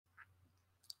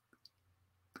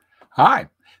Hi,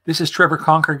 this is Trevor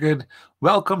Conquergood.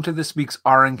 Welcome to this week's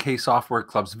RNK Software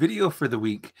Club's video for the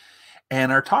week.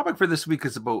 And our topic for this week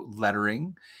is about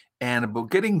lettering and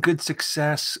about getting good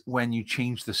success when you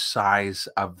change the size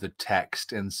of the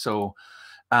text. And so,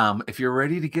 if you're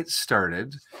ready to get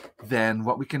started, then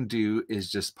what we can do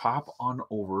is just pop on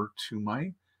over to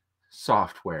my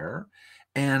software.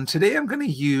 And today I'm going to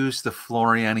use the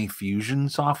Floriani Fusion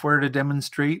software to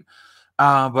demonstrate.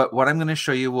 But what I'm going to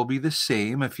show you will be the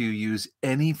same if you use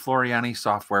any Floriani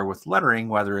software with lettering,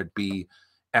 whether it be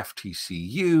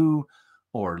FTCU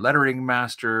or Lettering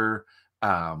Master,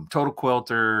 Total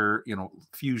Quilter,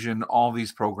 Fusion. All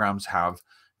these programs have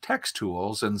text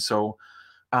tools. And so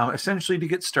essentially to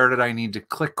get started, I need to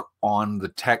click on the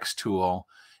text tool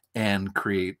and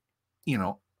create,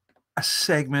 a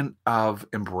segment of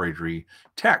embroidery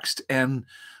text. And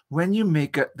when you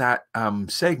make that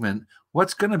segment,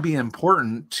 what's going to be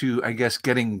important to, I guess,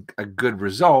 getting a good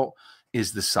result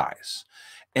is the size.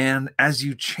 And as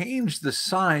you change the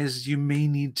size, you may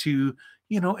need to,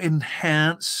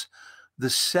 enhance the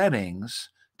settings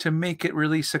to make it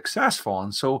really successful.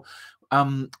 And so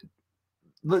um,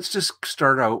 let's just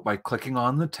start out by clicking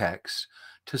on the text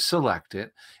to select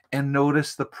it and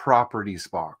notice the properties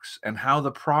box and how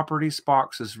the properties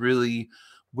box is really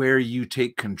where you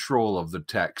take control of the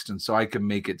text. And so I can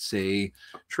make it say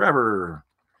Trevor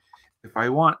if I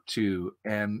want to,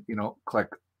 and click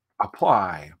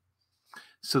apply.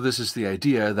 So this is the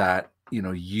idea that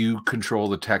you control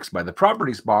the text by the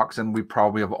properties box, and we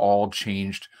probably have all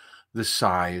changed the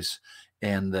size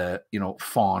and the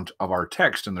font of our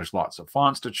text, and there's lots of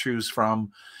fonts to choose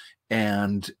from.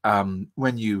 And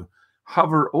when you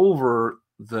hover over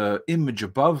the image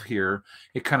above here,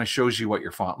 it kind of shows you what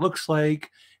your font looks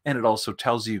like, and it also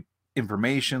tells you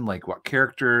information like what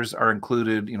characters are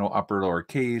included, upper,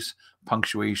 lowercase,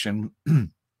 punctuation.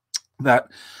 that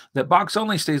box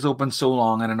only stays open so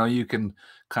long, and I know you can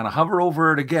kind of hover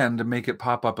over it again to make it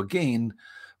pop up again.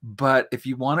 But if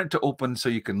you want it to open so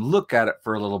you can look at it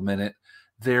for a little minute,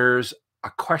 there's a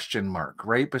question mark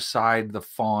right beside the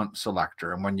font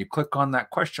selector. And when you click on that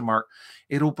question mark,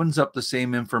 it opens up the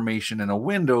same information in a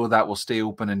window that will stay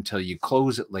open until you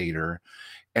close it later.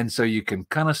 And so you can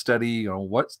kind of study,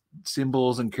 what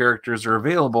symbols and characters are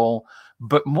available,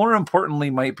 but more importantly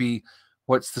might be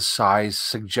what's the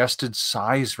suggested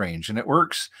size range. And it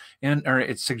works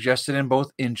it's suggested in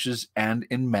both inches and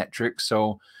in metric.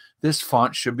 So this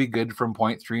font should be good from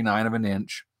 0.39 of an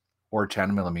inch or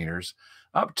 10 millimeters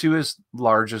up to as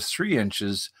large as 3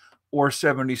 inches or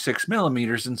 76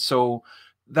 millimeters. And so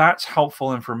that's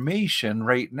helpful information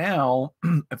right now.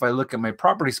 If I look at my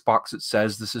properties box, it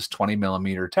says this is 20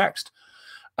 millimeter text.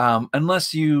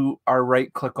 Unless you are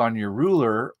right click on your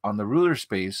ruler on the ruler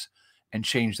space and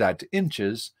change that to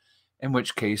inches, in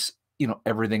which case,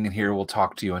 everything in here will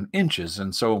talk to you in inches.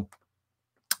 And so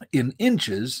in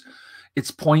inches,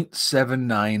 it's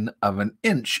 0.79 of an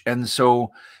inch. And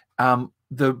so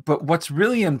but what's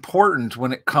really important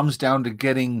when it comes down to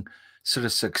getting sort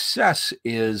of success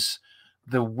is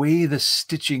the way the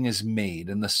stitching is made,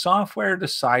 and the software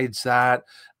decides that.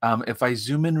 If I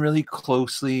zoom in really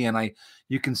closely, and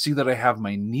you can see that I have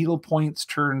my needle points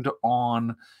turned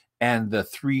on and the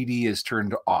 3D is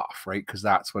turned off, right? Because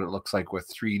that's what it looks like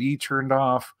with 3D turned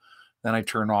off. Then I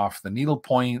turn off the needle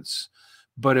points.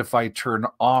 But if I turn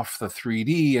off the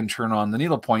 3D and turn on the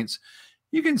needle points,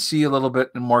 you can see a little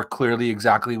bit more clearly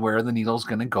exactly where the needle is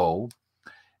going to go.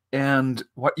 And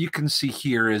what you can see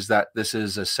here is that this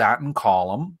is a satin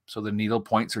column. So the needle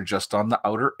points are just on the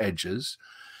outer edges,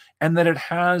 and that it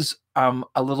has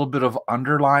a little bit of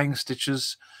underlying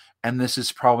stitches. And this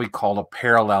is probably called a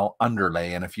parallel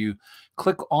underlay. And if you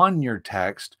click on your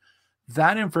text,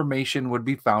 that information would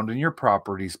be found in your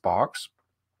properties box,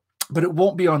 but it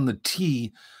won't be on the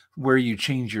T where you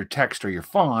change your text or your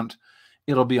font.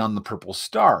 It'll be on the purple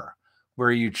star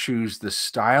where you choose the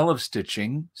style of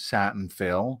stitching, satin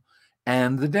fill,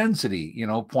 and the density,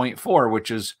 0.4,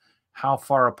 which is how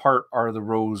far apart are the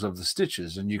rows of the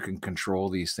stitches. And you can control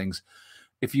these things.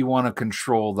 If you want to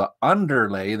control the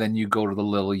underlay, then you go to the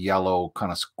little yellow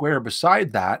kind of square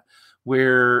beside that,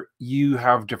 where you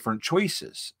have different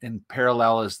choices. And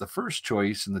parallel is the first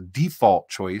choice and the default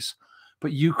choice,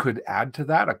 but you could add to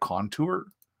that a contour,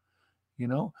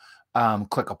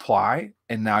 click apply,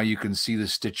 and now you can see the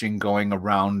stitching going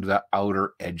around the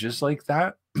outer edges like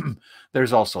that.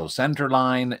 There's also center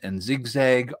line and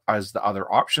zigzag as the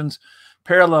other options.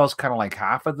 Parallel is kind of like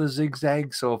half of the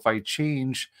zigzag. So if I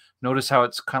change, notice how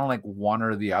it's kind of like one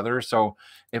or the other. So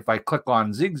if I click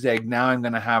on zigzag, now I'm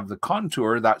going to have the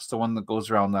contour. That's the one that goes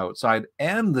around the outside,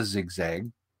 and the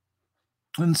zigzag.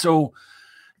 And so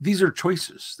these are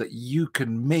choices that you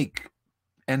can make.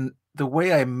 And the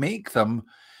way I make them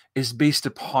is based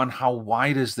upon how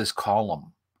wide is this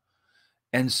column.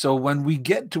 And so when we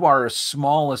get to our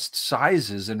smallest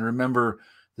sizes, and remember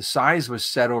the size was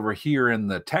set over here in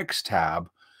the text tab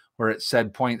where it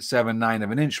said 0.79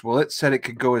 of an inch. Well, it said it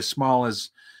could go as small as,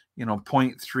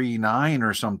 0.39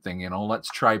 or something. Let's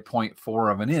try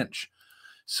 0.4 of an inch.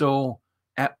 So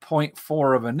at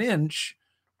 0.4 of an inch,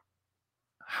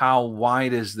 how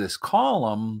wide is this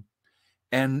column?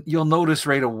 And you'll notice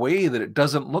right away that it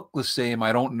doesn't look the same.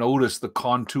 I don't notice the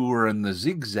contour and the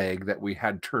zigzag that we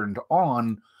had turned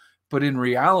on. But in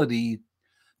reality,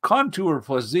 contour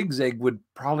plus zigzag would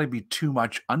probably be too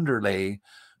much underlay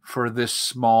for this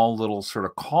small little sort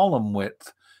of column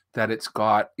width that it's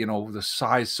got, the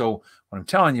size. So what I'm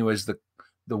telling you is the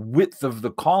width of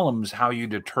the columns, how you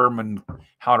determine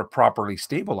how to properly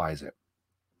stabilize it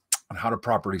and how to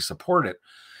properly support it.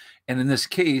 And in this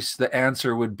case, the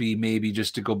answer would be maybe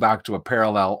just to go back to a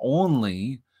parallel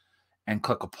only and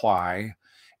click apply.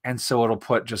 And so it'll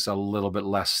put just a little bit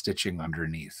less stitching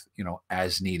underneath,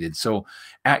 as needed. So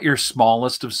at your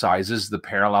smallest of sizes, the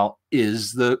parallel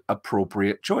is the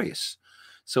appropriate choice.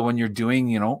 So when you're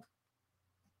doing,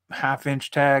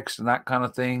 half-inch text and that kind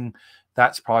of thing,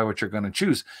 that's probably what you're going to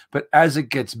choose. But as it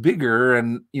gets bigger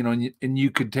and, and you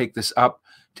could take this up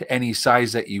to any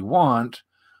size that you want.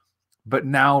 But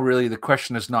now really the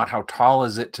question is not how tall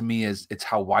is it to me, it's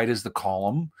how wide is the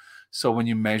column. So when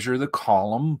you measure the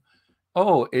column,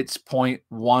 oh, it's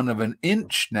 0.1 of an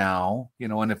inch now,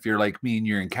 and if you're like me and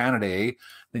you're in Canada,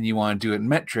 then you want to do it in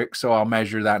metric. So I'll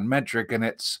measure that in metric and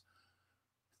it's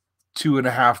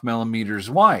 2.5 millimeters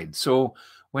wide. So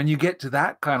when you get to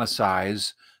that kind of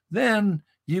size, then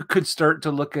you could start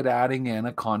to look at adding in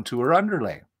a contour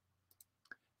underlay.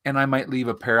 And I might leave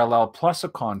a parallel plus a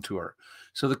contour.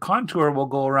 So the contour will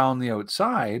go around the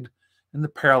outside and the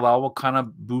parallel will kind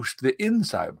of boost the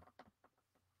inside.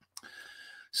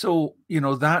 So,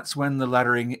 that's when the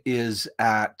lettering is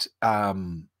at,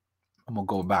 and we'll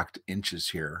go back to inches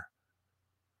here,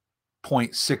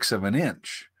 0.6 of an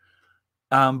inch.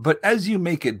 But as you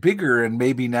make it bigger, and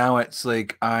maybe now it's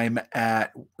like I'm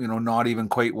at, not even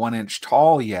quite 1 inch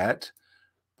tall yet,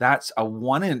 that's a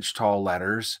 1 inch tall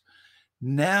letters.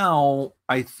 Now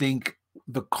I think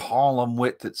the column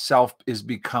width itself is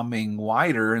becoming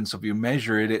wider. And so if you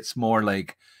measure it, it's more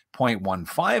like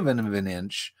 0.15 of an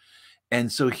inch. And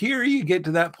so here you get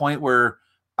to that point where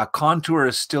a contour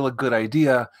is still a good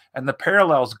idea and the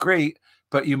parallel is great,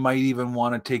 but you might even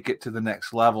want to take it to the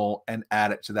next level and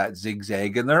add it to that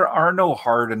zigzag. And there are no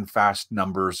hard and fast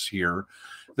numbers here.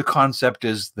 The concept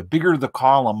is the bigger the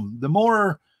column, the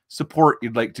more support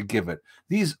you'd like to give it.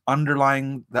 These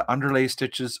the underlay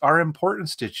stitches are important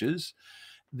stitches.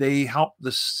 They help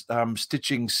the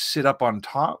stitching sit up on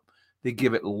top. They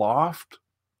give it loft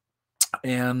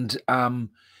and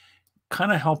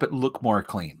kind of help it look more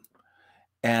clean.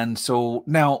 And so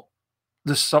now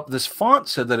this font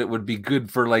said that it would be good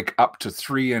for like up to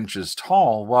 3 inches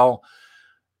tall. Well,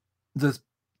 the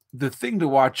thing to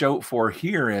watch out for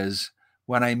here is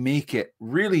when I make it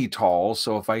really tall.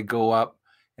 So if I go up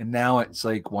and now it's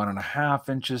like 1.5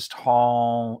 inches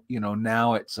tall,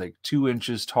 now it's like 2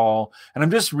 inches tall. And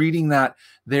I'm just reading that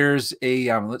there's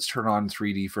a, let's turn on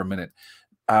 3D for a minute.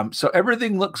 So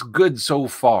everything looks good so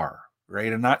far,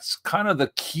 right? And that's kind of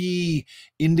the key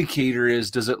indicator is,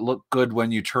 does it look good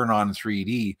when you turn on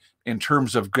 3D in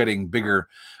terms of getting bigger?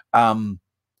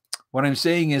 What I'm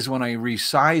saying is when I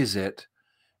resize it,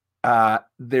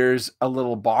 there's a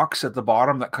little box at the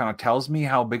bottom that kind of tells me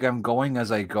how big I'm going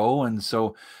as I go. And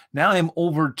so now I'm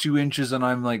over 2 inches and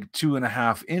I'm like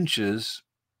 2.5 inches.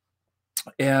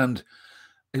 And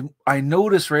I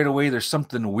notice right away there's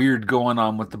something weird going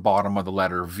on with the bottom of the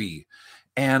letter V.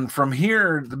 And from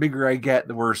here, the bigger I get,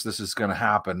 the worse this is going to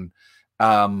happen.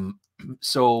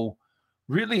 So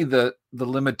really the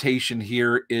limitation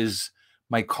here is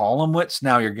my column widths.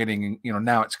 Now you're getting,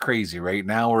 now it's crazy, right?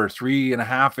 Now we're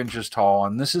 3.5 inches tall.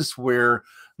 And this is where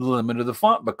the limit of the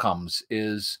font becomes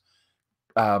is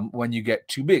when you get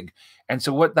too big. And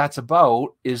so what that's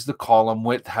about is the column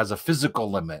width has a physical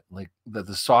limit, like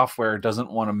the software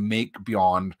doesn't want to make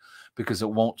beyond because it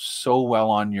won't sew well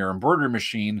on your embroidery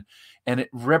machine. And it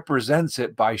represents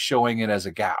it by showing it as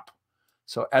a gap.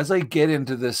 So as I get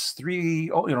into this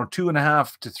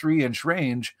 2.5 to 3 inch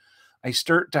range, I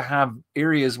start to have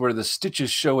areas where the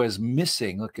stitches show as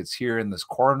missing. Look, it's here in this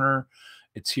corner.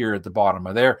 It's here at the bottom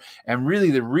of there. And really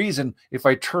the reason, if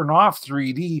I turn off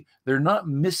 3D, they're not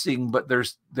missing, but the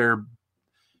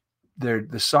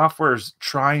software is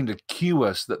trying to cue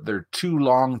us that they're too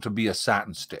long to be a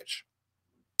satin stitch.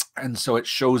 And so it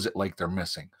shows it like they're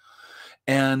missing.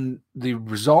 And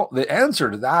the answer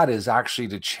to that is actually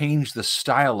to change the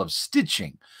style of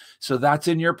stitching. So that's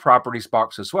in your properties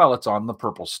box as well. It's on the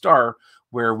purple star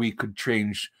where we could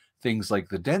change things like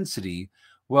the density.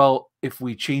 Well, if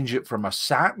we change it from a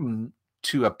satin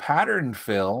to a pattern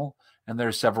fill, and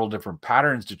there's several different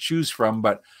patterns to choose from,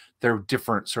 but they're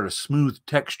different sort of smooth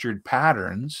textured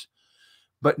patterns.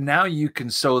 But now you can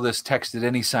sew this text at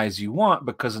any size you want,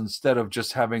 because instead of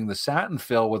just having the satin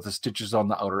fill with the stitches on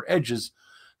the outer edges,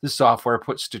 the software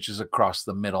puts stitches across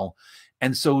the middle.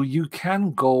 And so you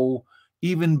can go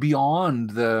even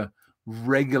beyond the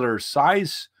regular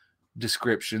size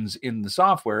descriptions in the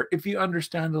software if you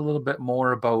understand a little bit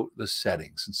more about the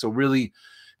settings. And so really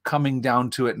coming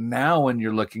down to it now when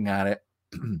you're looking at it,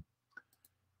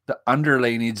 the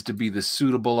underlay needs to be the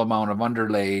suitable amount of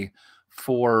underlay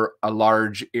for a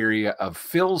large area of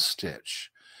fill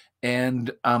stitch.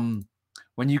 And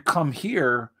when you come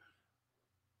here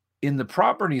in the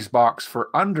properties box for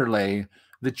underlay,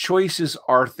 the choices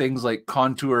are things like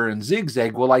contour and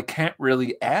zigzag. Well, I can't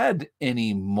really add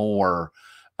any more.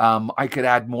 I could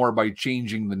add more by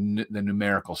changing the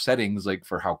numerical settings, like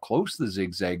for how close the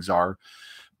zigzags are.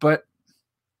 But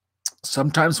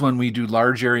sometimes when we do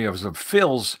large areas of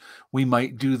fills, we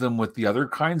might do them with the other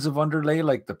kinds of underlay,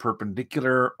 like the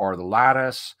perpendicular or the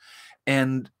lattice.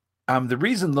 And the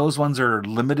reason those ones are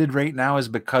limited right now is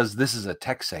because this is a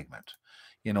text segment,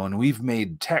 and we've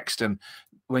made text. And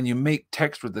when you make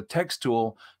text with the text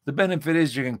tool, the benefit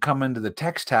is you can come into the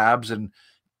text tabs and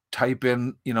type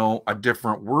in, a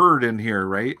different word in here,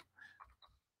 right?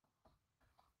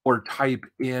 Or type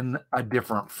in a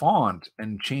different font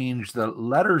and change the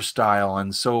letter style.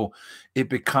 And so it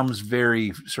becomes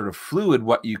very sort of fluid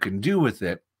what you can do with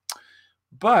it.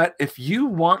 But if you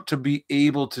want to be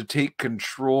able to take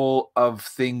control of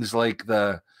things like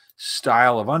the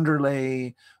style of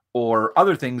underlay or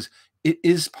other things, it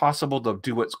is possible to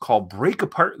do what's called break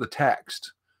apart the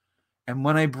text. And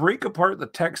when I break apart the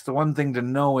text, the one thing to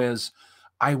know is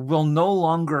I will no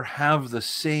longer have the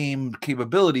same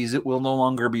capabilities. It will no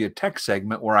longer be a text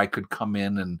segment where I could come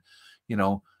in and,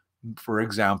 for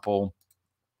example,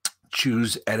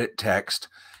 choose edit text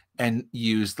and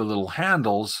use the little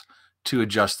handles to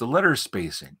adjust the letter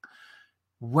spacing.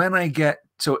 What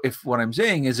I'm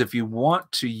saying is, if you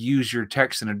want to use your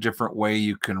text in a different way,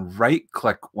 you can right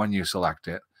click when you select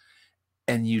it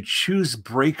and you choose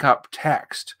break up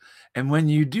text. And when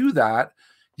you do that,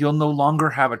 you'll no longer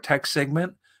have a text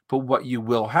segment, but what you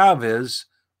will have is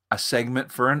a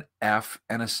segment for an F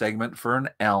and a segment for an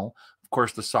L. Of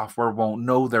course, the software won't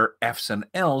know they're Fs and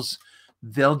Ls.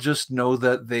 They'll just know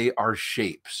that they are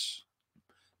shapes.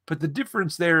 But the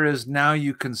difference there is now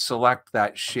you can select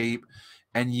that shape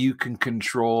and you can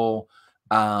control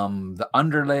the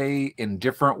underlay in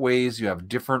different ways. You have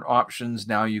different options.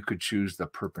 Now you could choose the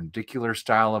perpendicular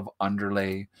style of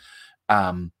underlay.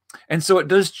 And so it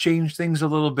does change things a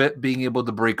little bit, being able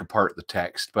to break apart the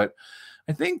text. But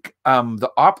I think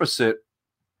the opposite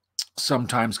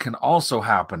sometimes can also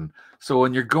happen. So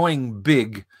when you're going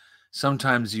big,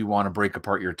 sometimes you want to break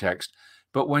apart your text.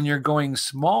 But when you're going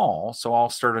small, so I'll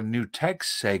start a new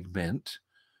text segment.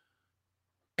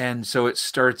 And so it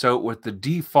starts out with the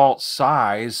default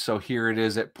size. So here it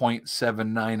is at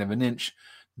 0.79 of an inch.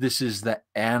 This is the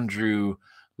Andrew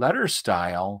letter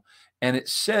style. And it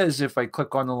says, if I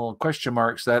click on the little question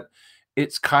marks, that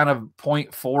it's kind of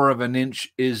 0.4 of an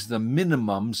inch is the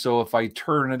minimum. So if I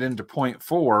turn it into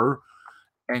 0.4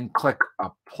 and click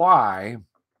apply,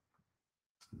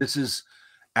 this is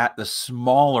at the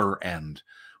smaller end.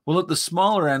 Well, at the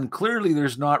smaller end, clearly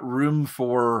there's not room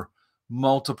for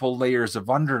multiple layers of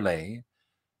underlay.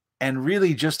 And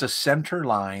really just a center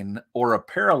line or a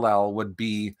parallel would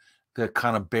be the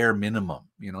kind of bare minimum,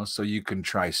 so you can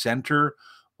try center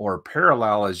or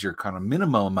parallel as your kind of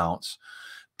minimum amounts.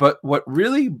 But what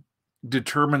really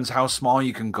determines how small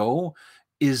you can go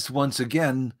is, once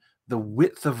again, the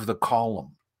width of the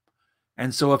column.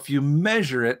 And so if you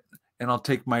measure it, and I'll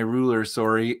take my ruler,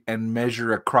 and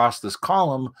measure across this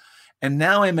column, and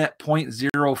now I'm at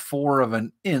 0.04 of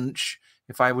an inch.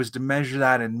 If I was to measure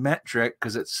that in metric,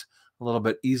 because it's a little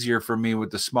bit easier for me with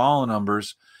the small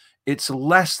numbers, it's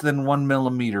less than 1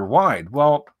 millimeter wide.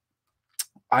 Well,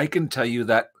 I can tell you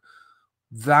that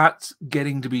that's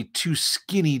getting to be too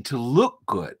skinny to look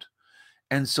good.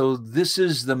 And so this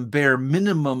is the bare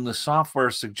minimum the software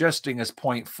is suggesting as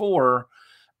 0.4.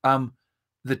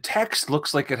 The text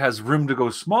looks like it has room to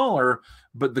go smaller,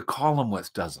 but the column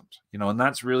width doesn't, and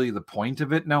that's really the point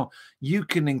of it. Now, you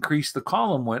can increase the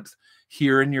column width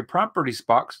here in your properties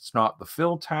box. It's not the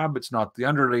fill tab. It's not the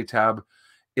underlay tab.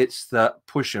 It's the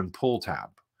push and pull tab.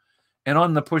 And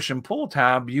on the push and pull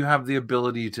tab, you have the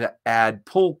ability to add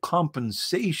pull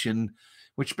compensation,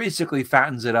 which basically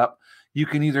fattens it up. You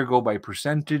can either go by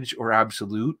percentage or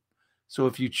absolute. So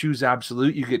if you choose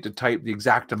absolute, you get to type the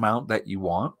exact amount that you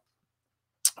want.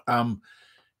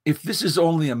 If this is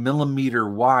only a millimeter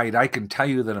wide, I can tell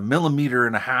you that 1.5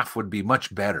 millimeters would be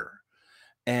much better.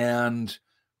 And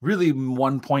really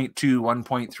 1.2,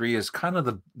 1.3 is kind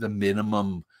of the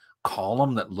minimum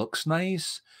column that looks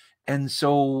nice. And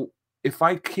so if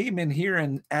I came in here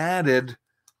and added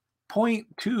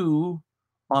 0.2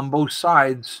 on both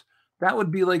sides, that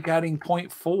would be like adding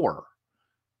 0.4,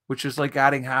 which is like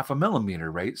adding 0.5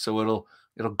 millimeter, right? So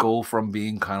it'll go from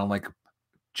being kind of like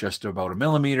just about a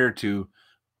millimeter to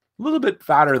a little bit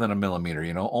fatter than a millimeter,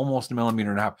 almost 1.5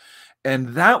 millimeters. And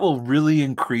that will really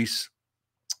increase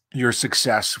your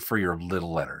success for your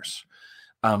little letters.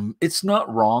 It's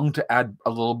not wrong to add a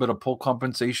little bit of pull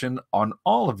compensation on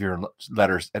all of your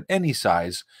letters at any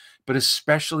size, but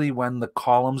especially when the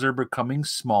columns are becoming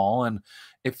small. And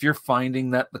if you're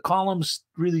finding that the column's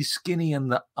really skinny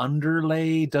and the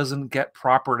underlay doesn't get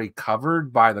properly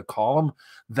covered by the column,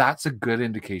 that's a good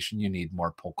indication you need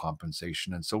more pull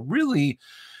compensation. And so really,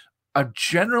 a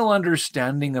general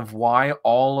understanding of why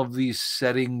all of these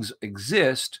settings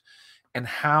exist and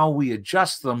how we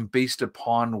adjust them based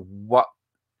upon what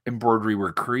embroidery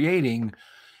we're creating.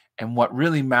 And what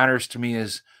really matters to me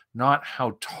is not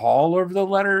how tall are the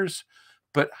letters,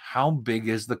 but how big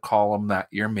is the column that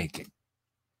you're making.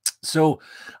 So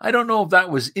I don't know if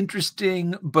that was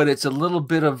interesting, but it's a little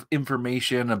bit of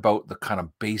information about the kind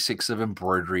of basics of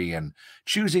embroidery and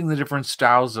choosing the different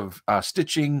styles of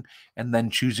stitching, and then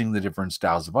choosing the different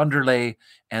styles of underlay,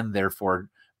 and therefore,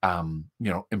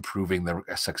 improving the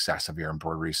success of your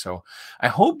embroidery. So I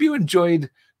hope you enjoyed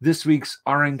this week's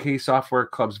RNK Software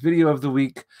Club's video of the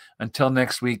week. Until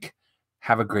next week,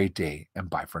 have a great day and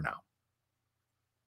bye for now.